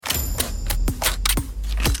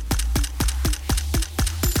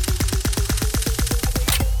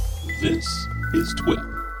is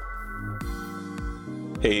TWIP.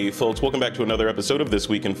 Hey folks, welcome back to another episode of This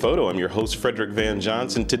Week in Photo. I'm your host, Frederick Van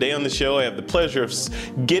Johnson. Today on the show, I have the pleasure of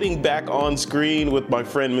getting back on screen with my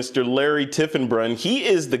friend, Mr. Larry Tiffenbrun. He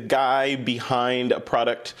is the guy behind a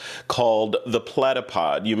product called the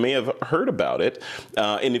Platypod. You may have heard about it.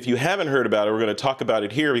 And if you haven't heard about it, we're going to talk about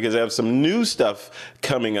it here because I have some new stuff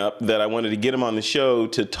coming up that I wanted to get him on the show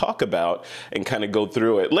to talk about and kind of go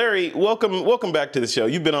through it. Larry, welcome back to the show.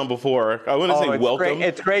 You've been on before. I want to say welcome. Great.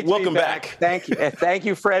 It's great to welcome be back. Thank you. Thank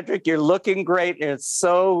you, Frederick. You're looking great, and it's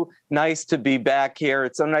so nice to be back here.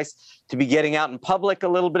 It's so nice to be getting out in public a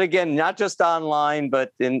little bit again, not just online,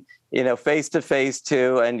 but in face to face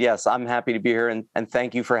too. And yes, I'm happy to be here, and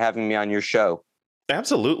thank you for having me on your show.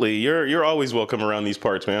 Absolutely. You're always welcome around these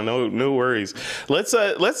parts, man. No worries. Let's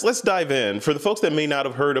dive in. For the folks that may not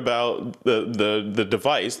have heard about the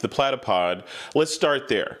device, the Platypod, let's start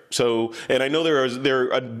there. So, and I know there are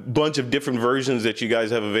a bunch of different versions that you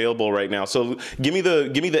guys have available right now. So give me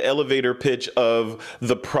the elevator pitch of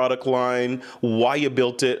the product line, why you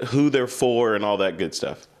built it, who they're for, and all that good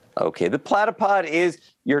stuff. Okay, the Platypod is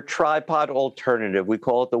your tripod alternative. We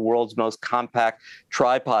call it the world's most compact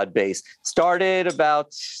tripod base. Started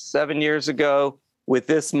about 7 years ago with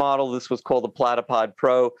this model. This was called the Platypod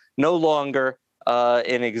Pro. No longer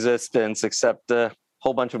in existence, except a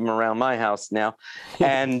whole bunch of them around my house now.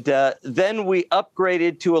 And then we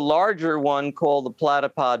upgraded to a larger one called the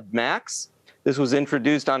Platypod Max. This was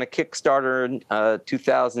introduced on a Kickstarter in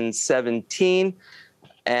 2017.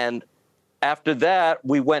 And after that,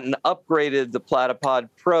 we went and upgraded the Platypod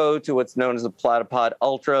Pro to what's known as the Platypod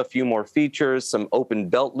Ultra, a few more features, some open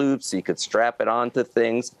belt loops so you could strap it onto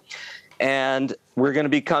things. And we're going to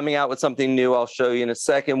be coming out with something new I'll show you in a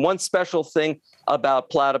second. One special thing about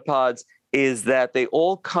Platypods is that they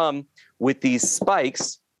all come with these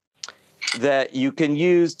spikes that you can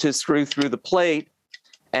use to screw through the plate,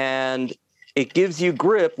 and it gives you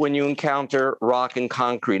grip when you encounter rock and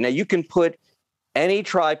concrete. Now, you can put any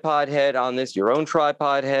tripod head on this, your own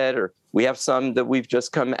tripod head, or we have some that we've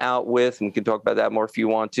just come out with, and we can talk about that more if you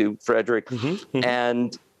want to, Frederick.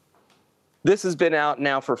 And this has been out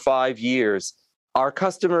now for 5 years. Our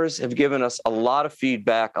customers have given us a lot of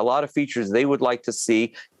feedback, a lot of features they would like to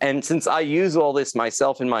see. And since I use all this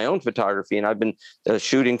myself in my own photography, and I've been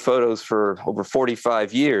shooting photos for over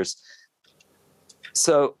 45 years,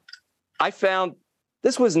 so I found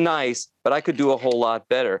this was nice, but I could do a whole lot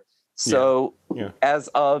better. So as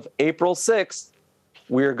of April 6th,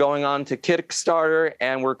 we're going on to Kickstarter,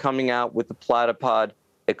 and we're coming out with the Platypod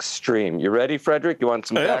Extreme. You ready, Frederick? You want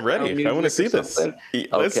some I'm ready. I want to see this.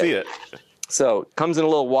 Let's see it. So it comes in a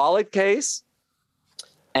little wallet case,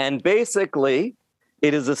 and basically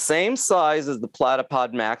it is the same size as the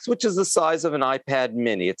Platypod Max, which is the size of an iPad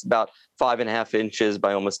mini. It's about 5.5 inches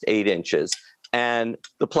by almost 8 inches. And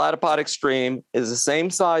the Platypod Extreme is the same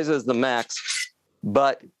size as the Max,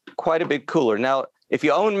 but quite a bit cooler. Now, if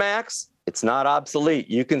you own Max, it's not obsolete.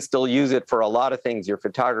 You can still use it for a lot of things, your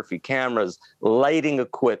photography cameras, lighting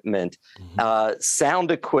equipment,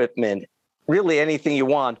 sound equipment, really anything you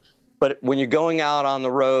want. But when you're going out on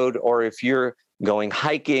the road, or if you're going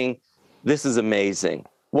hiking, this is amazing.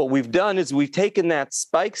 What we've done is we've taken that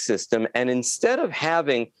spike system, and instead of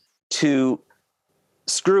having to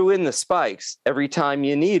screw in the spikes every time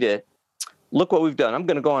you need it, look what we've done. I'm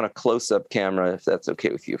going to go on a close-up camera, if that's okay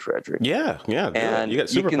with you, Frederick. Yeah. And you got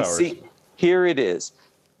superpowers. You can see, here it is.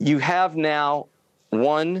 You have now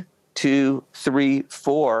 1, 2, 3,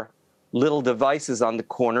 4 little devices on the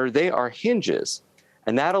corner. They are hinges,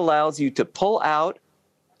 and that allows you to pull out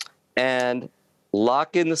and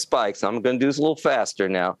lock in the spikes. I'm going to do this a little faster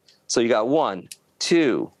now. So you got 1,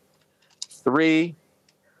 2, 3,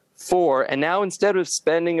 4, and now instead of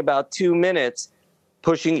spending about 2 minutes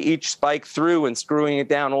pushing each spike through and screwing it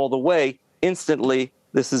down all the way, instantly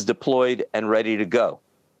this is deployed and ready to go.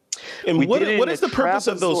 And what is the purpose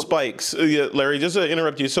of those spikes, Larry? Just to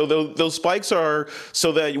interrupt you. So those spikes are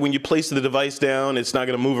so that when you place the device down, it's not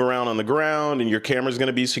going to move around on the ground, and your camera's going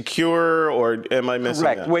to be secure. Or am I missing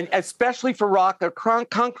that? Correct. Especially for rock or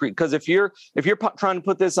concrete, because if you're trying to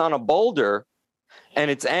put this on a boulder and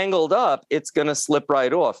it's angled up, it's going to slip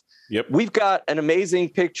right off. Yep. We've got an amazing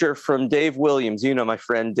picture from Dave Williams. You know my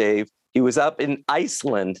friend Dave. He was up in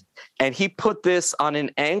Iceland, and he put this on an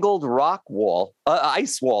angled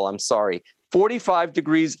ice wall, 45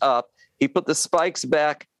 degrees up. He put the spikes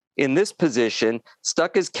back in this position,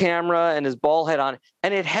 stuck his camera and his ball head on,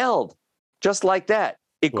 and it held just like that.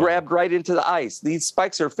 It grabbed right into the ice. These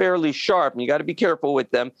spikes are fairly sharp, and you got to be careful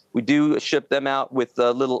with them. We do ship them out with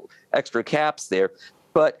little extra caps there.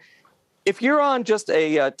 But if you're on just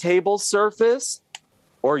a table surface,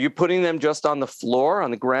 or you're putting them just on the floor,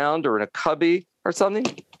 on the ground, or in a cubby or something,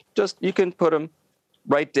 you can put them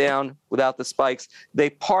right down without the spikes. They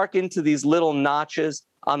park into these little notches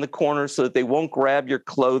on the corners so that they won't grab your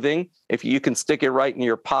clothing. If you can stick it right in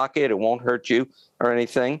your pocket, it won't hurt you or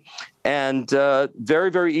anything. And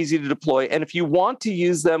very, very easy to deploy. And if you want to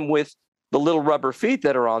use them with the little rubber feet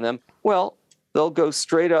that are on them, well, they'll go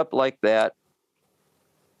straight up like that.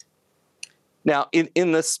 Now,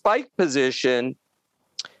 in the spike position,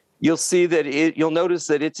 you'll see that you'll notice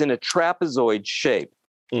that it's in a trapezoid shape.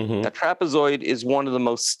 Mm-hmm. A trapezoid is one of the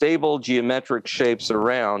most stable geometric shapes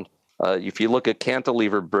around. If you look at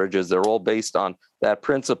cantilever bridges, they're all based on that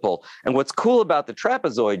principle. And what's cool about the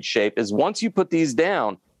trapezoid shape is once you put these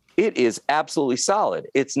down, it is absolutely solid.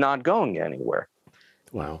 It's not going anywhere.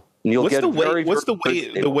 Wow. And you'll get what's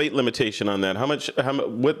the weight limitation on that?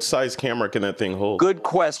 What size camera can that thing hold? Good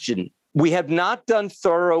question. We have not done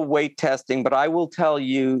thorough weight testing, but I will tell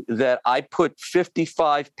you that I put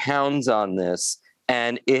 55 pounds on this,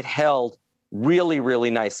 and it held really, really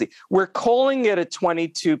nicely. We're calling it a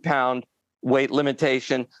 22-pound weight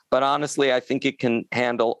limitation, but honestly, I think it can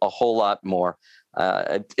handle a whole lot more.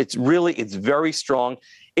 It's very strong.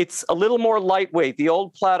 It's a little more lightweight. The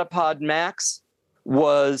old Platypod Max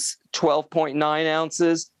was 12.9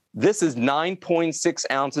 ounces. This is 9.6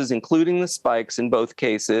 ounces, including the spikes in both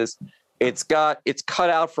cases. It's cut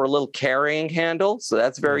out for a little carrying handle, so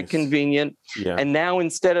that's very convenient. Yeah. And now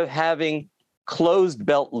instead of having closed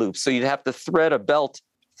belt loops, so you'd have to thread a belt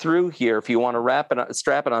through here if you want to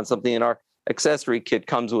strap it on something, and our accessory kit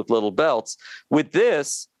comes with little belts. With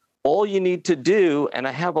this, all you need to do, and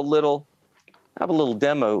I have a little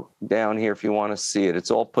demo down here if you want to see it.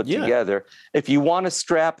 It's all put together. If you want to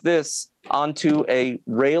strap this onto a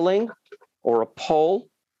railing or a pole.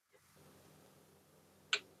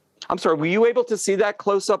 I'm sorry, were you able to see that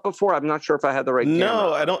close up before? I'm not sure if I had the right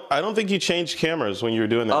camera. No, I don't think you changed cameras when you were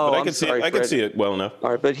doing that. Oh, but I could see it well enough.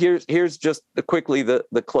 All right, but here's just quickly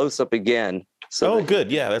the close up again. So good.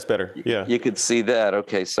 Yeah, that's better. Yeah. You could see that.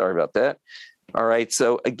 Okay, sorry about that. All right,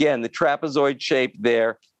 so again, the trapezoid shape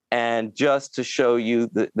there. And just to show you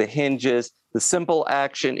the hinges, the simple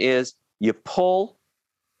action is you pull,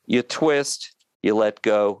 you twist, you let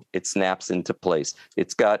go, it snaps into place.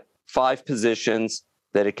 It's got 5 positions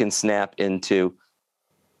that it can snap into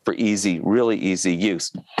for really easy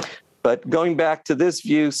use. But going back to this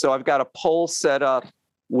view, so I've got a pole set up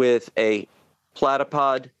with a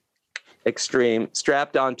Platypod Extreme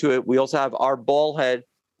strapped onto it. We also have our ball head,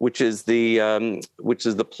 which is the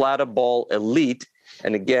Platyball Elite.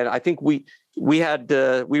 And again, I think we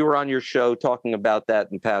were on your show talking about that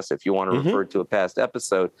in the past. If you want to refer to a past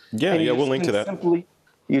episode, we'll link to that. Simply,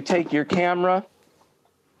 you take your camera,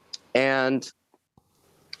 and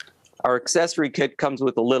our accessory kit comes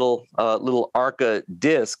with a little Arca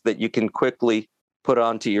disc that you can quickly put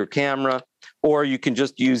onto your camera, or you can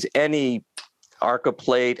just use any Arca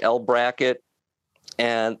plate, L bracket,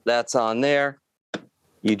 and that's on there.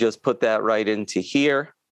 You just put that right into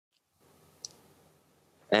here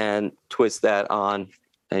and twist that on,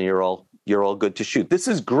 and you're all good to shoot. This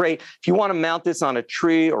is great if you want to mount this on a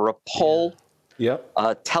tree or a pole,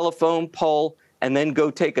 a telephone pole, and then go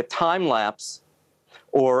take a time lapse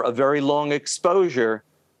or a very long exposure.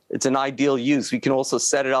 It's an ideal use. We can also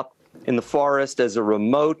set it up in the forest as a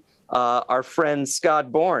remote. Our friend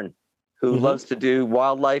Scott Bourne, who loves to do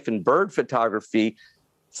wildlife and bird photography,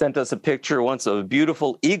 sent us a picture once of a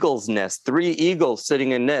beautiful eagle's nest, 3 eagles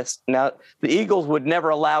sitting in a nest. Now, the eagles would never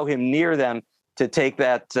allow him near them to take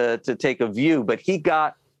a view, but he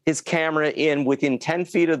got his camera in within 10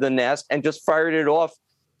 feet of the nest and just fired it off,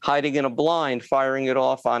 hiding in a blind, firing it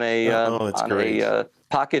off on a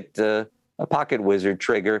pocket wizard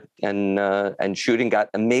trigger, and shooting. Got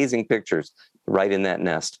amazing pictures right in that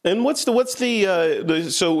nest. And what's the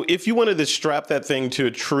so if you wanted to strap that thing to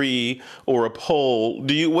a tree or a pole,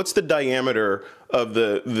 what's the diameter of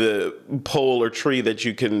the pole or tree that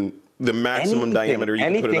you can, the maximum diameter you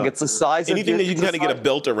can put it on? It's the size of anything that you can kind of get a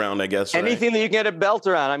belt around, I guess. Right? Anything that you can get a belt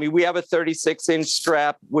around. I mean, we have a 36-inch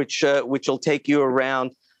strap which will take you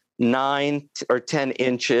around 9 or 10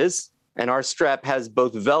 inches. And our strap has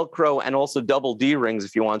both Velcro and also double D rings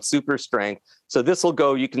if you want super strength. So this will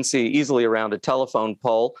go, you can see, easily around a telephone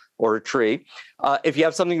pole or a tree. If you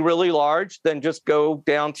have something really large, then just go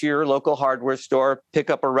down to your local hardware store, pick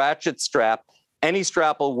up a ratchet strap. Any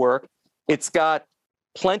strap will work. It's got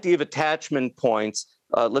plenty of attachment points.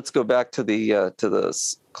 Let's go back to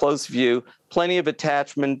the close view. Plenty of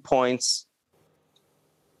attachment points.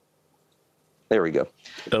 There we go.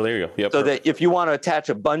 Oh, there you go. Yep. So that if you want to attach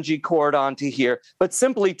a bungee cord onto here, but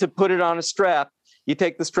simply to put it on a strap, you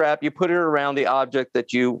take the strap, you put it around the object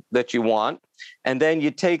that you want, and then you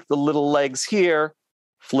take the little legs here,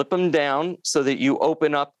 flip them down so that you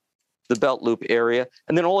open up the belt loop area.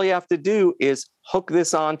 And then all you have to do is hook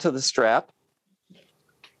this onto the strap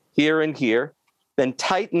here and here, then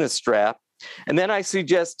tighten the strap. And then I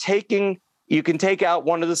suggest you can take out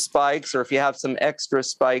one of the spikes, or if you have some extra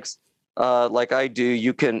spikes, like I do,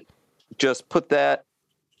 you can just put that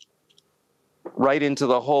right into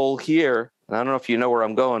the hole here. And I don't know if you know where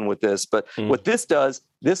I'm going with this, but what this does,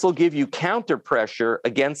 this will give you counter pressure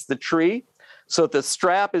against the tree. So the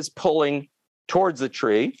strap is pulling towards the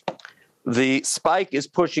tree. The spike is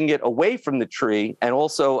pushing it away from the tree and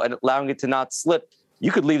also allowing it to not slip.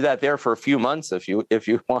 You could leave that there for a few months if you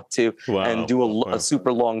want to, and do a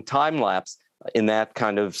super long time lapse in that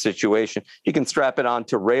kind of situation. You can strap it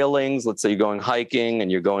onto railings. Let's say you're going hiking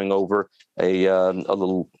and you're going over a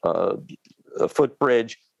little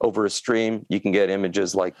footbridge over a stream. You can get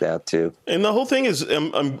images like that too. And the whole thing is,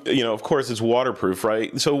 of course, it's waterproof,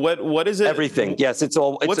 right? So what is it? Everything. Yes, it's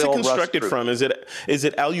all. What's it constructed from? Is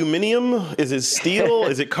it aluminum? Is it steel?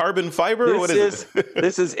 Is it carbon fiber? What is it?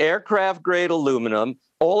 This is aircraft grade aluminum.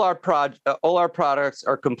 All our products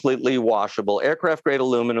are completely washable. Aircraft grade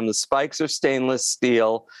aluminum. The spikes are stainless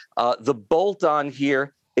steel. The bolt on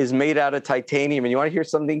here is made out of titanium. And you want to hear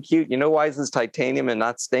something cute? You know why this is titanium and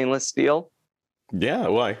not stainless steel? Yeah,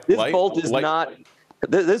 why? This bolt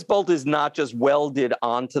is not just welded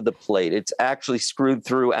onto the plate. It's actually screwed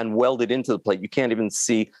through and welded into the plate. You can't even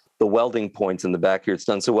see the welding points in the back here. It's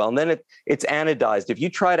done so well. And then it's anodized. If you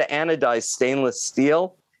try to anodize stainless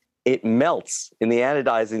steel, it melts in the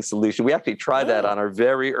anodizing solution. We actually tried that on our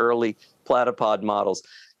very early Platypod models.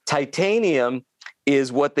 Titanium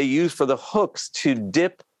is what they use for the hooks to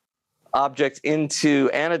dip objects into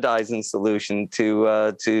anodizing solution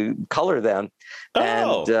to color them. I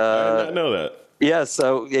did not know that. Yeah,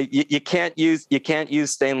 so you can't use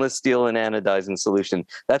stainless steel in anodizing solution.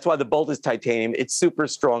 That's why the bolt is titanium. It's super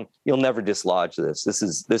strong. You'll never dislodge this.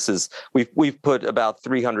 We've put about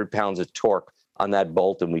 300 pounds of torque on that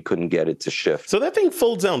bolt, and we couldn't get it to shift. So that thing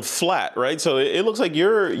folds down flat, right? So it looks like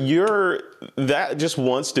that just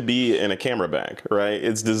wants to be in a camera bag, right?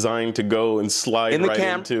 It's designed to go and slide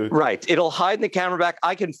into. Right. It'll hide in the camera bag.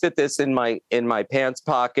 I can fit this in my pants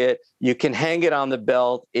pocket. You can hang it on the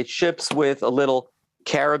belt. It ships with a little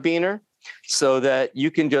carabiner so that you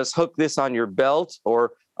can just hook this on your belt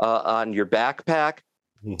or on your backpack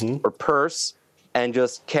or purse and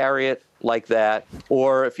just carry it like that.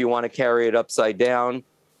 Or if you want to carry it upside down,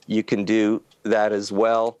 you can do that as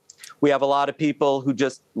well. We have a lot of people who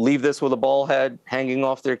just leave this with a ball head hanging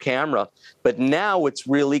off their camera. But now it's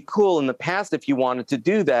really cool. In the past, if you wanted to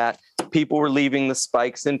do that, people were leaving the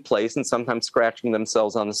spikes in place and sometimes scratching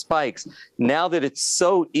themselves on the spikes. Now that it's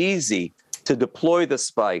so easy to deploy the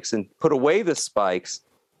spikes and put away the spikes,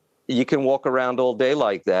 you can walk around all day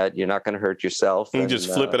like that. You're not going to hurt yourself. And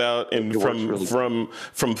just flip it out, and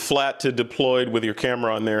from flat to deployed with your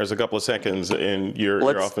camera on there is a couple of seconds, and you're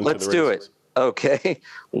off into the races. Let's do it. Okay.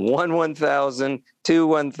 1,000, 2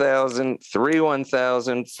 1,000, 3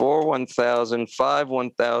 1,000, 4 1,000, 5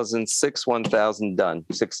 1,000, 6 1,000. Done.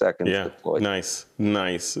 6 seconds. Yeah. Deployed.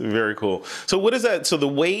 Nice. Very cool. So what is that? So the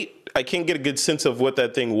weight, I can't get a good sense of what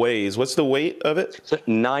that thing weighs. What's the weight of it?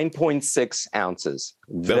 9.6 ounces.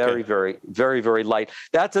 Very, very light.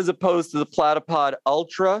 That's as opposed to the Platypod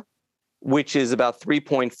Ultra, which is about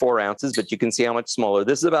 3.4 ounces, but you can see how much smaller.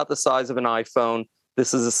 This is about the size of an iPhone.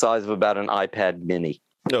 This is the size of about an iPad mini.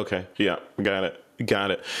 Okay. Yeah. Got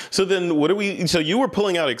it. So then so you were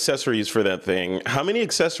pulling out accessories for that thing. How many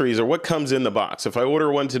accessories, or what comes in the box? If I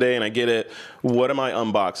order one today and I get it, what am I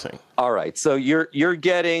unboxing? All right. So you're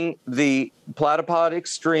getting the Platypod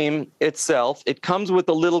Extreme itself. It comes with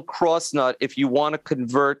a little cross nut if you want to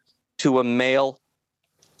convert to a male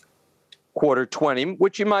quarter 20,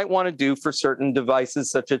 which you might want to do for certain devices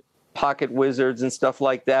such as pocket wizards and stuff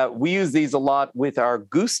like that. We use these a lot with our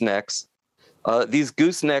goosenecks. These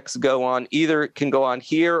goosenecks can go on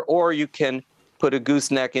here, or you can put a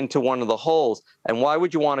gooseneck into one of the holes. And why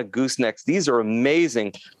would you want a gooseneck? These are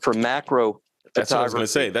amazing for macro That's what I was going to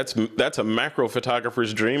say. That's a macro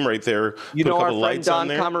photographer's dream right there. You know our friend Don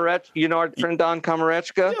Komarechka? You know our friend Don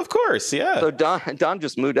Komarechka? Yeah, of course, yeah. So Don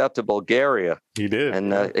just moved out to Bulgaria. He did,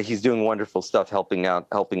 and he's doing wonderful stuff, helping out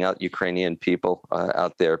Ukrainian people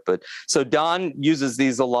out there. But so Don uses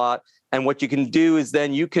these a lot, and what you can do is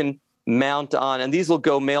then you can mount on, and these will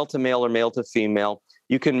go male to male or male to female.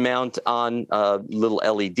 You can mount on little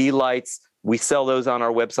LED lights. We sell those on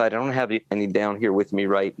our website. I don't have any down here with me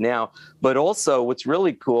right now. But also what's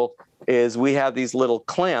really cool is we have these little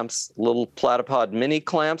clamps, little Platypod mini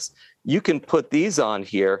clamps. you can put these on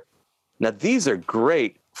here. Now, these are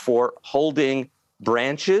great for holding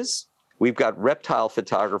branches. We've got reptile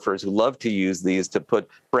photographers who love to use these to put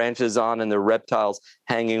branches on and the reptiles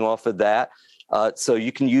hanging off of that. So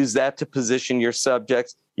you can use that to position your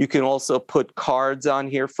subjects. You can also put cards on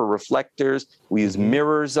here for reflectors. We use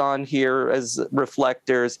mirrors on here as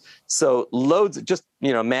reflectors. So loads, just,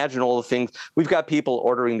 imagine all the things. We've got people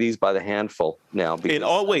ordering these by the handful now.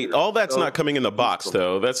 All that's not coming in the box,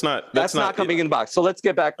 though. That's not coming in the box. So let's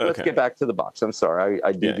get back to the box. I'm sorry,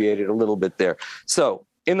 I deviated a little bit there. So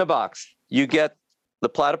in the box, you get the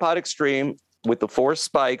Platypod Extreme with the 4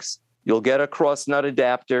 spikes. You'll get a cross nut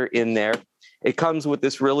adapter in there. It comes with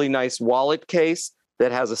this really nice wallet case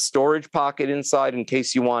that has a storage pocket inside in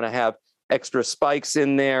case you want to have extra spikes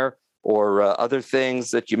in there or other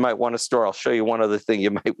things that you might want to store. I'll show you one other thing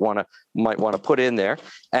you might want to put in there.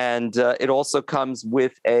 And it also comes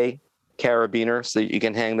with a carabiner so you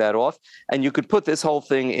can hang that off. And you could put this whole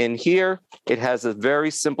thing in here. It has a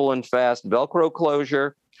very simple and fast Velcro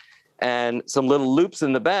closure and some little loops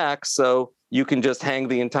in the back so you can just hang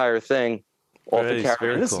the entire thing off the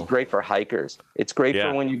carabiner. This is great for hikers. It's great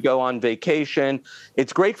for when you go on vacation.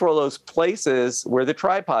 It's great for all those places where the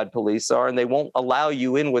tripod police are and they won't allow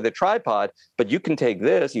you in with a tripod, but you can take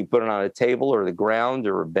this, you put it on a table or the ground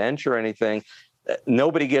or a bench or anything.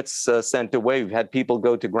 Nobody gets sent away. We've had people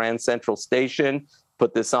go to Grand Central Station,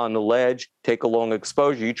 put this on the ledge, take a long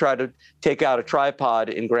exposure. You try to take out a tripod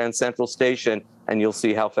in Grand Central Station and you'll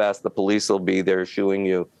see how fast the police will be there shooing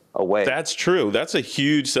you away. That's true. That's a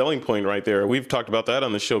huge selling point right there. We've talked about that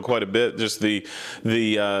on the show quite a bit. Just the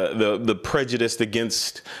prejudice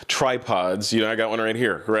against tripods. I got one right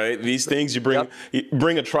here. Right, these things you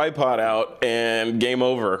bring a tripod out and game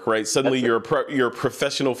over. Right, suddenly you're a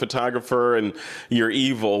professional photographer and you're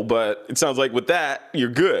evil. But it sounds like with that you're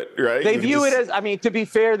good. Right? They view it as. I mean, to be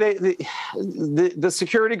fair, the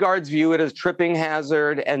security guards view it as tripping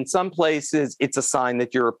hazard, and some places it's a sign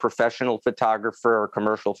that you're a professional photographer or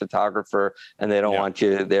commercial photographer, and they don't want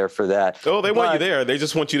you there for that. Oh, they want you there. They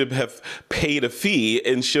just want you to have paid a fee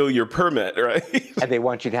and show your permit, right? And they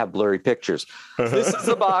want you to have blurry pictures. This is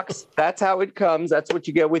the box. That's how it comes. That's what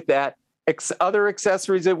you get with that. Other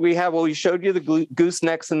accessories that we have, well, we showed you the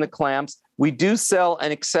goosenecks and the clamps. We do sell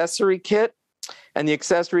an accessory kit, and the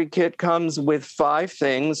accessory kit comes with 5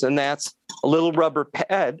 things, and that's a little rubber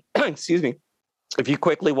pad, excuse me, if you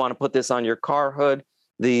quickly want to put this on your car hood,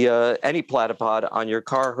 any platypod on your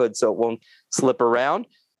car hood so it won't slip around.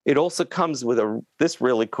 It also comes with this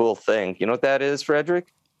really cool thing. You know what that is,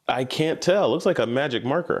 Frederick? I can't tell. It looks like a magic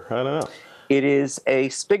marker. I don't know. It is a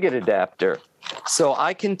spigot adapter. So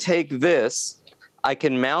I can take this, I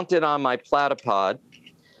can mount it on my platypod,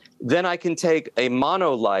 then I can take a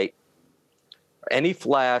monolight, any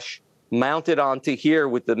flash, mount it onto here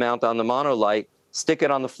with the mount on the monolight, stick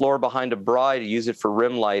it on the floor behind a braai to use it for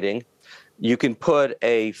rim lighting. You can put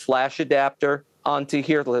a flash adapter onto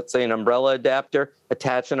here, let's say an umbrella adapter,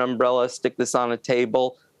 attach an umbrella, stick this on a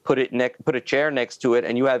table, put a chair next to it,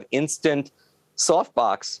 and you have instant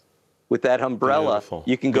softbox with that umbrella. Beautiful.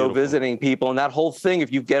 You can go visiting people, and that whole thing,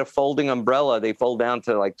 if you get a folding umbrella, they fold down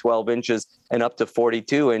to like 12 inches and up to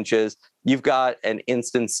 42 inches. You've got an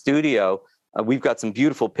instant studio. We've got some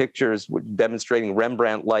beautiful pictures demonstrating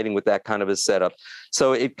Rembrandt lighting with that kind of a setup.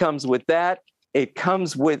 So it comes with that. It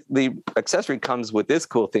comes with the accessory comes with this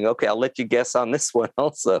cool thing. Okay, I'll let you guess on this one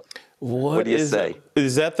also. What do you say?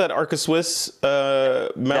 Is that Arca Swiss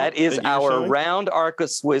mount? That is our round Arca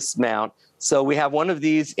Swiss mount. So we have one of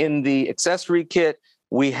these in the accessory kit.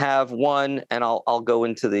 We have one, and I'll go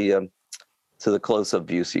into the to the close-up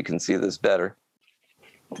view so you can see this better.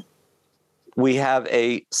 We have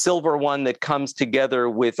a silver one that comes together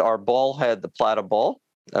with our ball head, the Plata ball.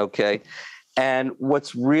 Okay. And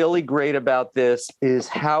what's really great about this is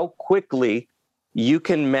how quickly you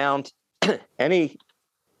can mount any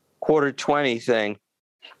quarter 20 thing,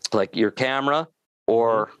 like your camera,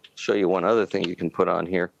 or show you one other thing you can put on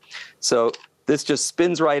here. So this just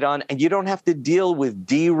spins right on, and you don't have to deal with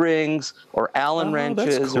D-rings or Allen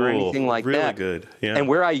wrenches or anything like that. Really good. Yeah. And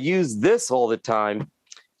where I use this all the time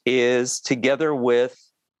is together with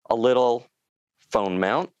a little phone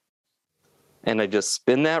mount. And I just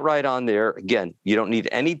spin that right on there. Again, you don't need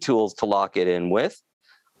any tools to lock it in with.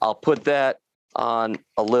 I'll put that on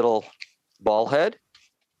a little ball head.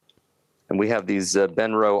 And we have these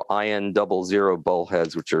Benro IN00 ball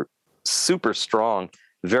heads, which are super strong,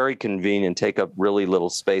 very convenient, take up really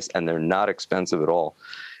little space, and they're not expensive at all.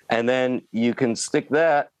 And then you can stick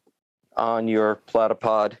that on your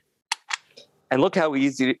platypod. And look how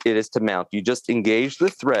easy it is to mount. You just engage the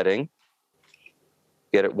threading,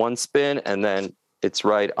 get it one spin, and then It's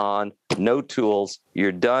right on. No tools.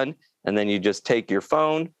 You're done. And then you just take your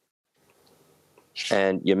phone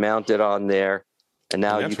and you mount it on there. And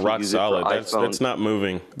now that's you can rock use solid. it for iPhone. That's not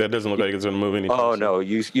moving. That doesn't look like it's going to move anytime Oh, soon. no.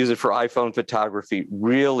 Use it for iPhone photography.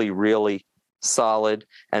 Really, really solid.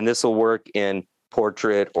 And this will work in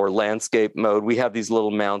portrait or landscape mode. We have these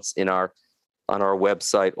little mounts on our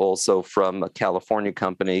website also from a California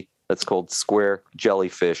company that's called Square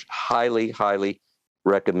Jellyfish. Highly, highly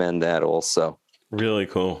recommend that also. Really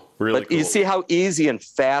cool. Really cool. You see how easy and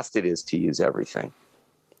fast it is to use everything.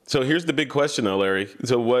 So here's the big question, though, Larry.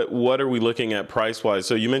 So what are we looking at price-wise?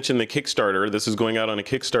 So you mentioned the Kickstarter. This is going out on a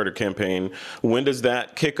Kickstarter campaign. When does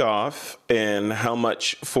that kick off, and how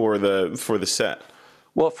much for the set?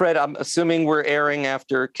 Well, Fred, I'm assuming we're airing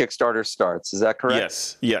after Kickstarter starts. Is that correct?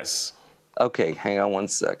 Yes. Yes. Okay, hang on one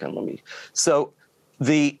second. So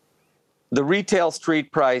the retail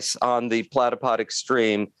street price on the Platypod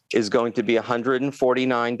Extreme is going to be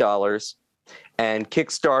 $149, and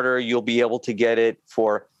Kickstarter you'll be able to get it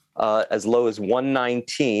for as low as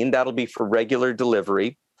 $119. That'll be for regular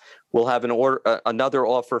delivery. We'll have another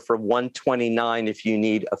offer for $129 if you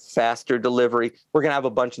need a faster delivery. We're going to have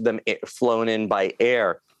a bunch of them flown in by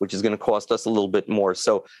air, which is going to cost us a little bit more.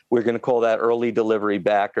 So we're going to call that early delivery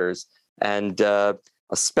backers. And a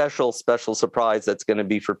special surprise that's going to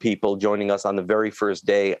be for people joining us on the very first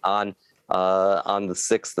day on the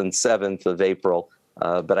 6th and 7th of April.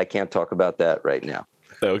 But I can't talk about that right now.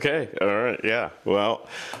 Okay. All right. Yeah. Well,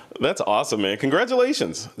 that's awesome, man.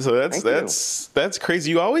 Congratulations. So that's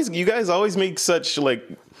crazy. You guys always make such like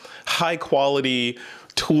high quality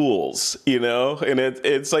tools, and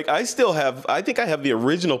it's like I think I have the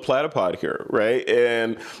original Platypod here, right?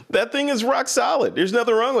 And that thing is rock solid. There's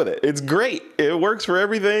nothing wrong with it. It's great. It works for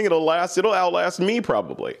everything. It'll outlast me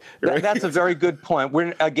probably. Right? That's a very good point.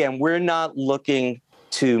 We're not looking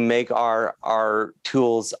to make our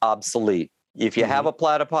tools obsolete. If you have a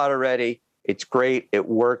Platypod already, it's great. It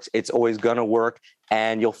works. It's always going to work,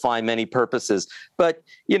 and you'll find many purposes. But,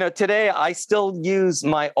 today I still use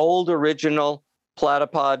my old original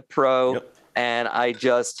Platypod Pro, and I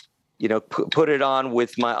just, put it on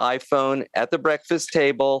with my iPhone at the breakfast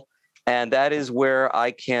table. And that is where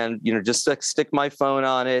I can, just stick my phone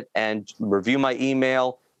on it and review my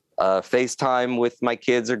email, FaceTime with my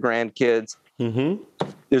kids or grandkids. Mm-hmm.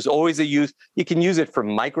 There's always a use. You can use it for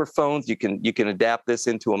microphones. You can adapt this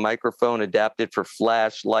into a microphone, adapt it for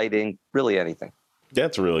flash, lighting, really anything.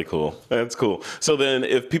 That's really cool. That's cool. So then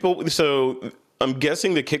I'm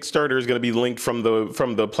guessing the Kickstarter is going to be linked from the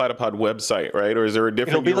Platypod website, right? Or is there a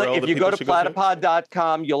different URL? If you go to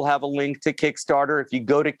platypod.com, you'll have a link to Kickstarter. If you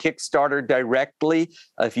go to Kickstarter directly,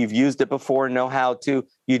 if you've used it before and know how to,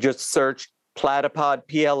 you just search Platypod,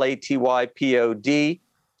 Platypod,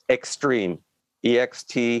 Extreme,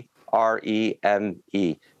 EXTREME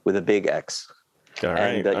with a big X. All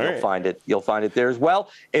right, You'll find it. You'll find it there as well.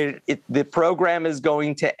 The program is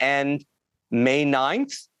going to end May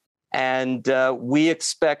 9th, and we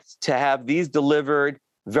expect to have these delivered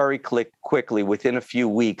very quickly, within a few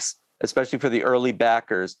weeks, especially for the early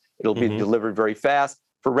backers. It'll be delivered very fast.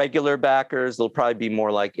 For regular backers, it'll probably be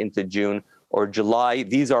more like into June or July.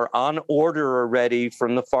 These are on order already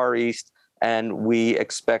from the Far East, and we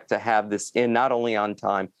expect to have this in not only on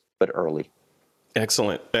time, but early.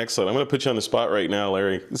 Excellent. I'm going to put you on the spot right now,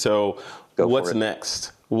 Larry. So what's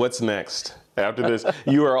next? What's next? After this,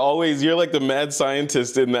 you're like the mad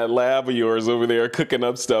scientist in that lab of yours over there cooking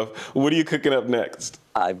up stuff. What are you cooking up next?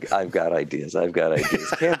 I've got ideas.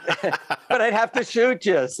 But I'd have to shoot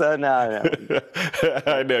you. So no.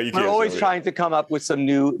 I know you can't. We're always trying to come up with some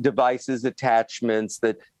new devices, attachments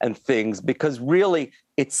and things, because really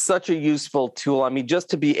it's such a useful tool. I mean, just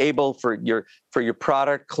to be able for your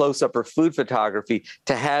product close-up or food photography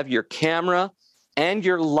to have your camera and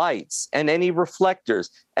your lights and any reflectors.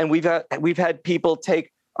 And we've had people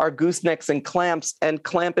take our goosenecks and clamps and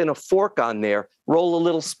clamp in a fork on there, roll a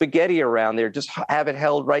little spaghetti around there, just have it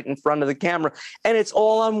held right in front of the camera. And it's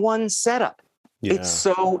all on one setup. Yeah. It's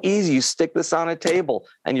so easy. You stick this on a table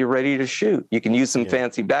and you're ready to shoot. You can use some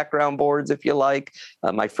fancy background boards if you like.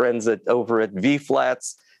 My friends over at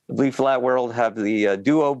V-Flat World have the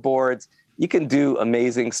Duo boards. You can do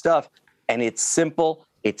amazing stuff. And it's simple,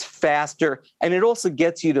 it's faster, and it also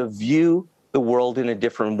gets you to view the world in a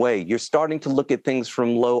different way. You're starting to look at things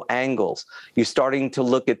from low angles. You're starting to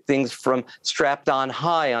look at things from strapped on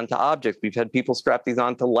high onto objects. We've had people strap these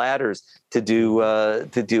onto ladders to do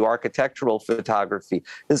architectural photography.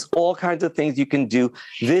 There's all kinds of things you can do.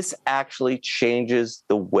 This actually changes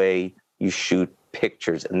the way you shoot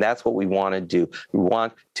pictures, and that's what we want to do. We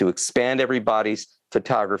want to expand everybody's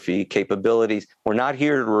photography capabilities. We're not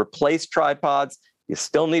here to replace tripods. You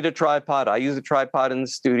still need a tripod. I use a tripod in the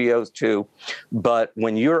studios too. But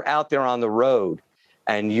when you're out there on the road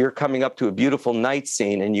and you're coming up to a beautiful night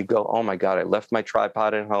scene and you go, oh my God, I left my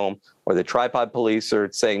tripod at home, or the tripod police are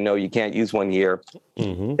saying, no, you can't use one here.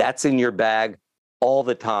 Mm-hmm. That's in your bag all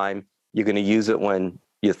the time. You're going to use it when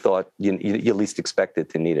you thought you least expected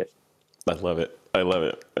to need it. I love it. I love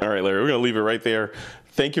it. All right, Larry, we're going to leave it right there.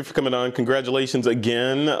 Thank you for coming on. Congratulations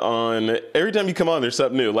again on every time you come on, there's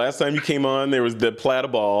something new. Last time you came on, there was the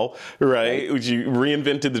Plataball, right? Which you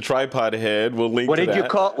reinvented the tripod head. We'll link to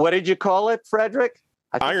that. What did you call it, Frederick?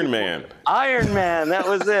 Iron Man. Iron Man. That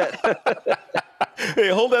was it. Hey,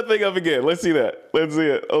 hold that thing up again. Let's see that. Let's see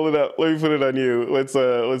it. Hold it up. Let me put it on you. Let's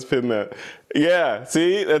pin that. Yeah.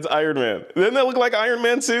 See, that's Iron Man. Doesn't that look like Iron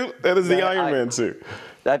Man suit? That is the Iron Man suit.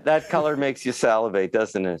 That color makes you salivate,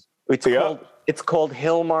 doesn't it? It's called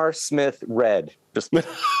Hilmar Smith Red. Just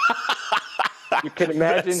you can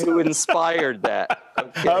imagine who inspired that.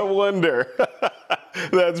 Okay. I wonder.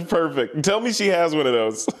 That's perfect. Tell me she has one of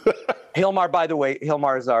those. Hilmar, by the way,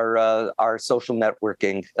 Hilmar is our social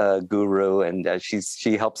networking guru, and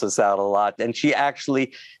she helps us out a lot. And she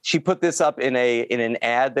put this up in an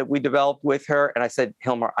ad that we developed with her. And I said,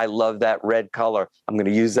 Hilmar, I love that red color. I'm going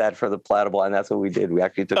to use that for the Plataball, and that's what we did. We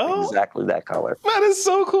actually took exactly that color. That is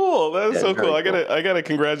so cool. That is so cool. I gotta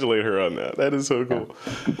congratulate her on that. That is so cool.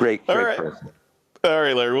 Yeah. Great person. All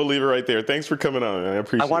right, Larry, we'll leave it right there. Thanks for coming on. I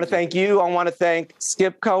appreciate it. I want to thank you. I want to thank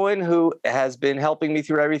Skip Cohen, who has been helping me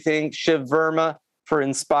through everything. Shiv Verma for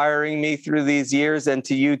inspiring me through these years, and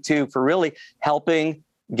to you too for really helping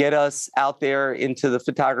get us out there into the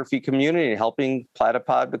photography community and helping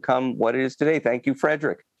Platypod become what it is today. Thank you,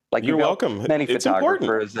 Frederick. You're welcome. Many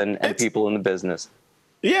photographers and people in the business.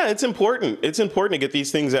 Yeah, it's important. It's important to get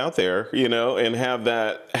these things out there, and have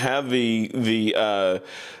the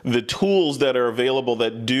tools that are available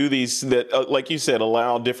that do these, that like you said,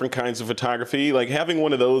 allow different kinds of photography. Like having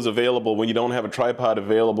one of those available when you don't have a tripod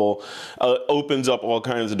available opens up all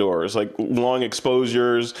kinds of doors, like long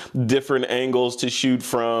exposures, different angles to shoot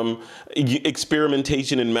from,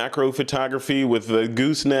 experimentation in macro photography with the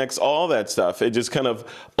goosenecks, all that stuff. It just kind of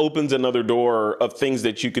opens another door of things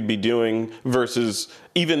that you could be doing versus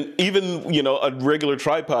even a regular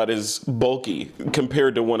tripod is bulky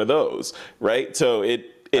compared to one of those, right? So it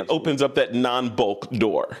opens up that non-bulk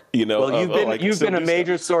door, Well, you've been a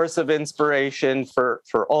major source of inspiration for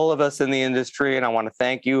all of us in the industry, and I want to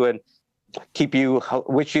thank you and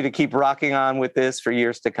wish you to keep rocking on with this for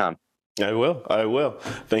years to come. I will.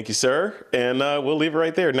 Thank you, sir. And we'll leave it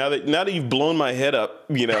right there. Now that you've blown my head up,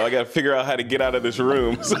 I got to figure out how to get out of this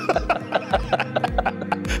room.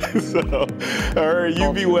 So, all right,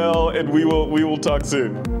 you be well, and we will talk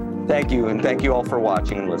soon. Thank you, and thank you all for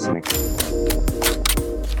watching and listening.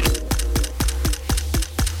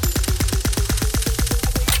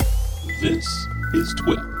 This is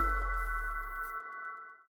TWIP.